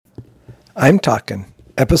I'm Talking,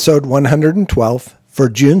 episode 112 for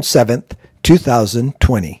June 7th,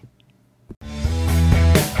 2020.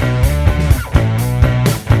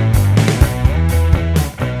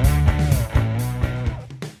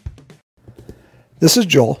 This is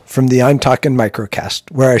Joel from the I'm Talking Microcast,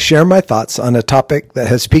 where I share my thoughts on a topic that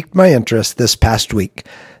has piqued my interest this past week.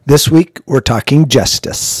 This week, we're talking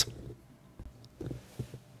justice.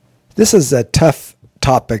 This is a tough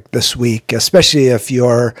topic this week, especially if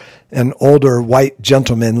you're an older white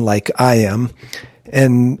gentleman like I am,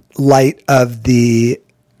 in light of the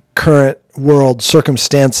current world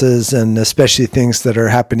circumstances and especially things that are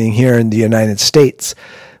happening here in the United States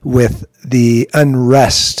with the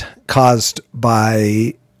unrest caused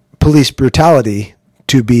by police brutality,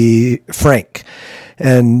 to be frank.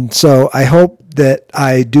 And so I hope that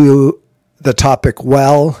I do the topic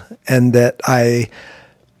well and that I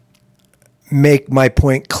make my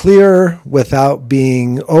point clear without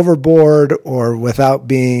being overboard or without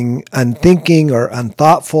being unthinking or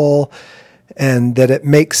unthoughtful, and that it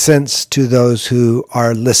makes sense to those who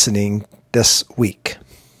are listening this week.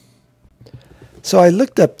 So I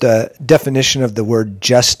looked up the definition of the word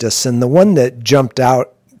justice, and the one that jumped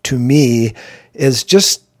out to me is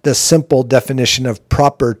just the simple definition of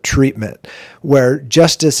proper treatment, where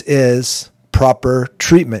justice is proper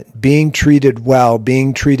treatment, being treated well,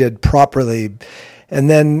 being treated properly. And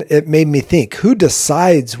then it made me think, who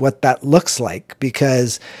decides what that looks like?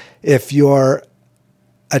 Because if you're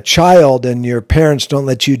a child and your parents don't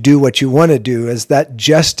let you do what you want to do, is that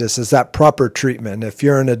justice? Is that proper treatment? If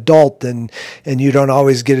you're an adult and you don't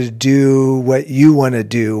always get to do what you want to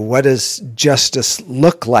do, what does justice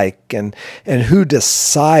look like? And who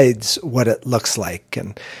decides what it looks like?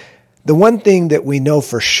 And the one thing that we know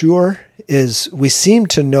for sure is we seem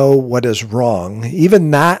to know what is wrong. Even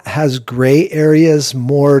that has gray areas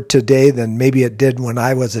more today than maybe it did when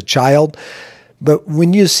I was a child. But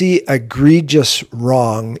when you see egregious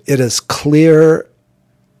wrong, it is clear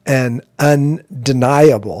and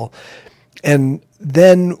undeniable. And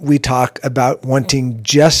then we talk about wanting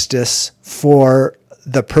justice for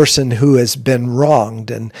the person who has been wronged,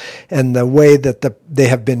 and the way that they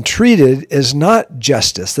have been treated is not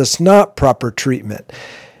justice. That's not proper treatment.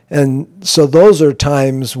 And so those are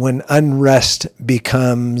times when unrest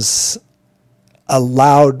becomes a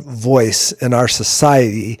loud voice in our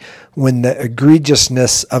society, when the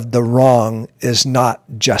egregiousness of the wrong is not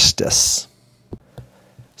justice.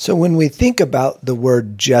 So when we think about the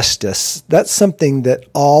word justice, that's something that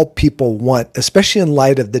all people want, especially in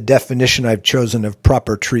light of the definition I've chosen of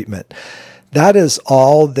proper treatment. That is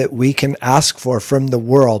all that we can ask for from the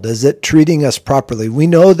world. Is it treating us properly? We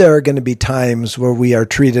know there are going to be times where we are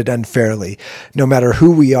treated unfairly, no matter who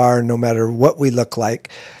we are, no matter what we look like.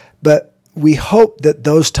 But we hope that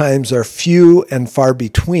those times are few and far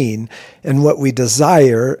between, and what we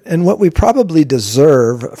desire and what we probably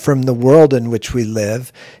deserve from the world in which we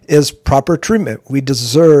live is proper treatment. We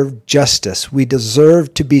deserve justice. We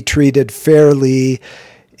deserve to be treated fairly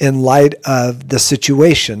in light of the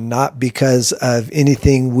situation, not because of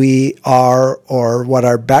anything we are or what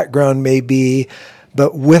our background may be,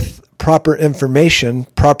 but with proper information,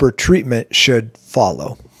 proper treatment should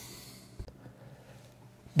follow.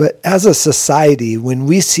 But as a society, when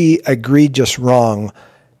we see egregious wrong,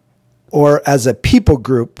 or as a people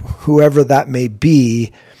group, whoever that may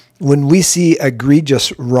be, when we see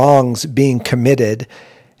egregious wrongs being committed,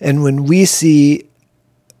 and when we see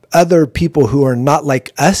other people who are not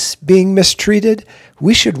like us being mistreated,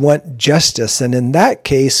 we should want justice. And in that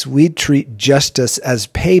case, we treat justice as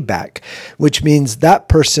payback, which means that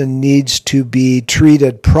person needs to be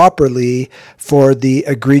treated properly for the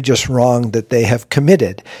egregious wrong that they have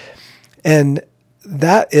committed. And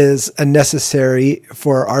that is necessary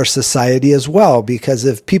for our society as well, because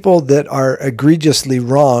if people that are egregiously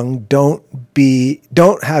wrong don't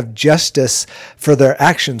have justice for their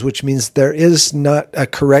actions, which means there is not a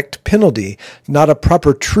correct penalty, not a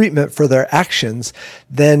proper treatment for their actions,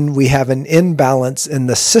 then we have an imbalance in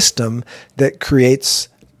the system that creates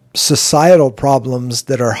societal problems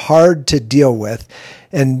that are hard to deal with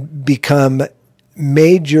and become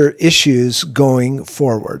major issues going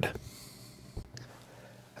forward.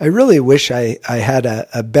 I really wish I had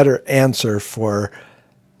a better answer for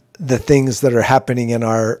the things that are happening in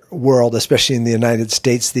our world, especially in the United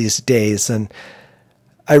States these days. And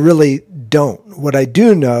I really don't. What I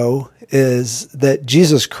do know is that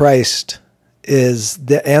Jesus Christ is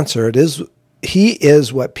the answer. He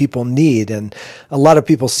is what people need. And a lot of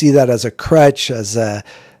people see that as a crutch,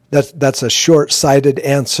 that's a short-sighted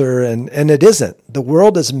answer. And it isn't. The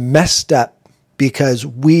world is messed up because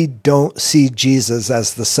we don't see Jesus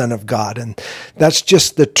as the Son of God. And that's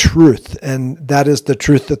just the truth. And that is the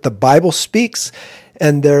truth that the Bible speaks.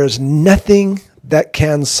 And there is nothing that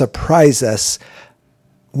can surprise us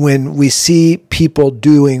when we see people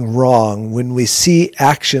doing wrong, when we see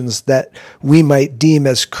actions that we might deem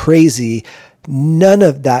as crazy. None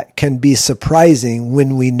of that can be surprising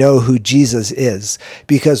when we know who Jesus is,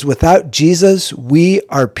 because without Jesus, we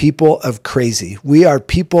are people of crazy. We are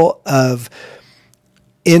people of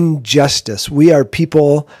injustice. We are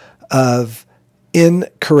people of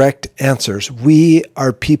incorrect answers. We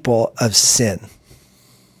are people of sin.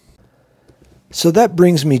 So that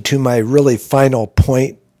brings me to my really final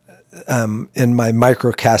point in my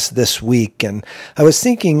microcast this week. And I was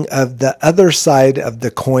thinking of the other side of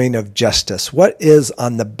the coin of justice. What is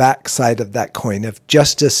on the back side of that coin? If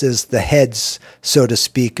justice is the heads, so to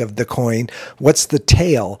speak, of the coin, what's the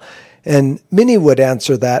tail? And many would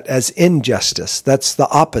answer that as injustice. That's the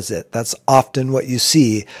opposite. That's often what you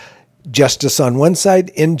see. Justice on one side,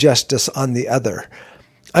 injustice on the other.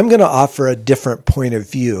 I'm going to offer a different point of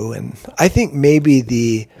view. And I think maybe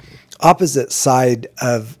the opposite side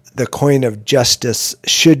of the coin of justice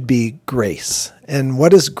should be grace. And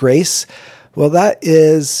what is grace? Well, that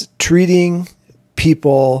is treating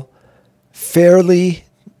people fairly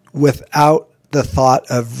without the thought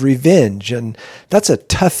of revenge. And that's a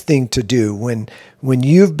tough thing to do when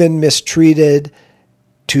you've been mistreated.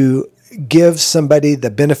 To give somebody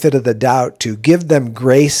the benefit of the doubt, to give them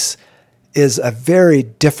grace, is a very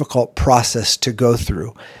difficult process to go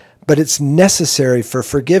through. But it's necessary for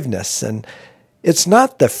forgiveness. And it's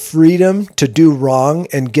not the freedom to do wrong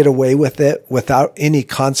and get away with it without any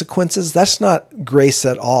consequences. That's not grace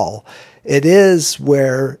at all. It is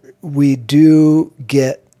where we do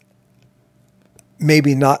get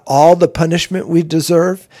maybe not all the punishment we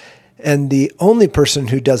deserve. And the only person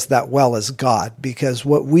who does that well is God, because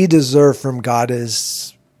what we deserve from God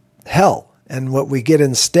is hell. And what we get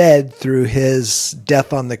instead through his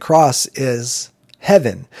death on the cross is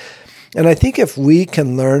heaven. And I think if we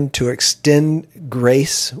can learn to extend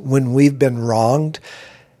grace when we've been wronged,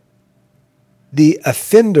 the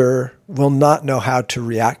offender will not know how to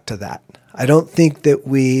react to that. I don't think that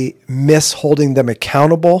we miss holding them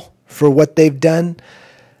accountable for what they've done.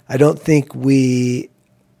 I don't think we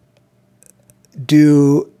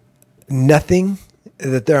do nothing,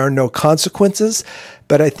 that there are no consequences,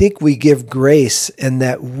 but I think we give grace in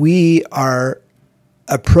that we are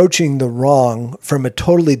approaching the wrong from a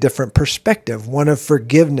totally different perspective, one of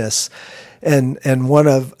forgiveness and one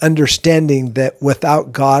of understanding that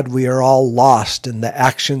without God, we are all lost, and the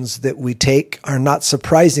actions that we take are not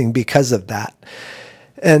surprising because of that.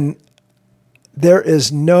 And there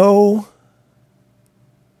is no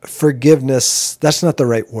forgiveness. That's not the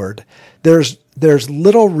right word. There's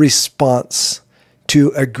little response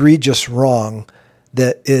to egregious wrong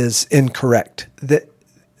that is incorrect. That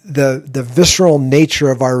the visceral nature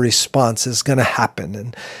of our response is going to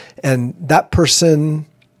happen. And that person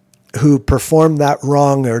who performed that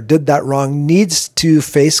wrong or did that wrong needs to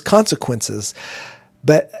face consequences.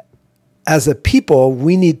 But as a people,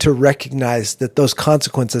 we need to recognize that those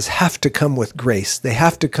consequences have to come with grace. They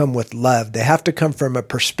have to come with love. They have to come from a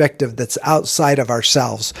perspective that's outside of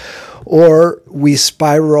ourselves, or we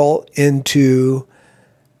spiral into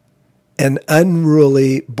an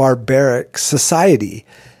unruly, barbaric society.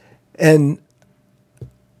 And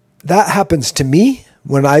that happens to me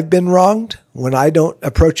when I've been wronged, when I don't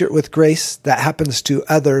approach it with grace. That happens to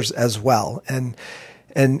others as well. And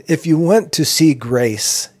if you want to see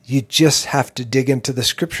grace, you just have to dig into the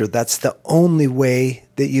scripture. That's the only way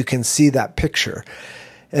that you can see that picture.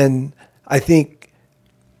 And I think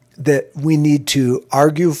that we need to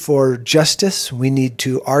argue for justice. We need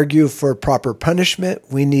to argue for proper punishment.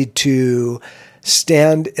 We need to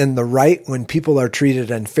stand in the right when people are treated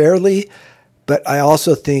unfairly. But I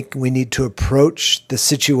also think we need to approach the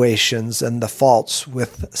situations and the faults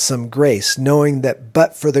with some grace, knowing that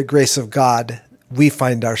but for the grace of God, we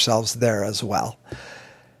find ourselves there as well.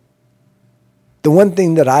 The one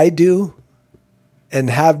thing that I do and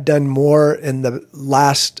have done more in the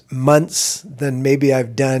last months than maybe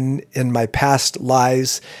I've done in my past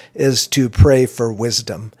lives is to pray for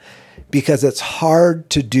wisdom, because it's hard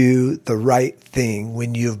to do the right thing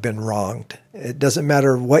when you've been wronged. It doesn't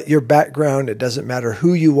matter what your background, it doesn't matter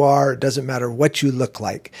who you are, it doesn't matter what you look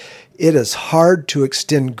like. It is hard to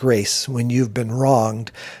extend grace when you've been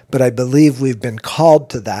wronged, but I believe we've been called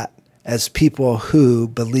to that as people who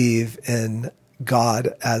believe in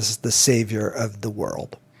God as the Savior of the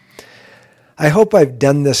world. I hope I've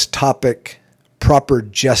done this topic proper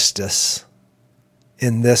justice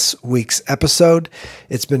in this week's episode.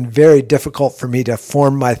 It's been very difficult for me to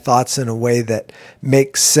form my thoughts in a way that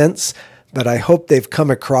makes sense, but I hope they've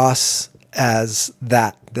come across as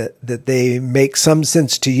that they make some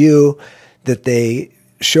sense to you, that they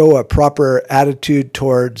show a proper attitude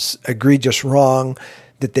towards egregious wrong,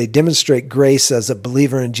 that they demonstrate grace as a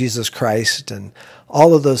believer in Jesus Christ. And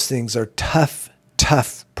all of those things are tough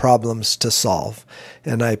problems to solve.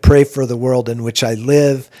 And I pray for the world in which I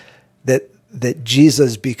live, that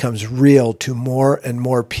Jesus becomes real to more and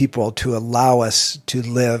more people to allow us to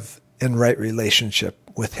live in right relationship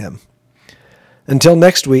with him. Until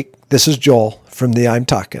next week, this is Joel from the I'm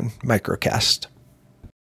Talking Microcast.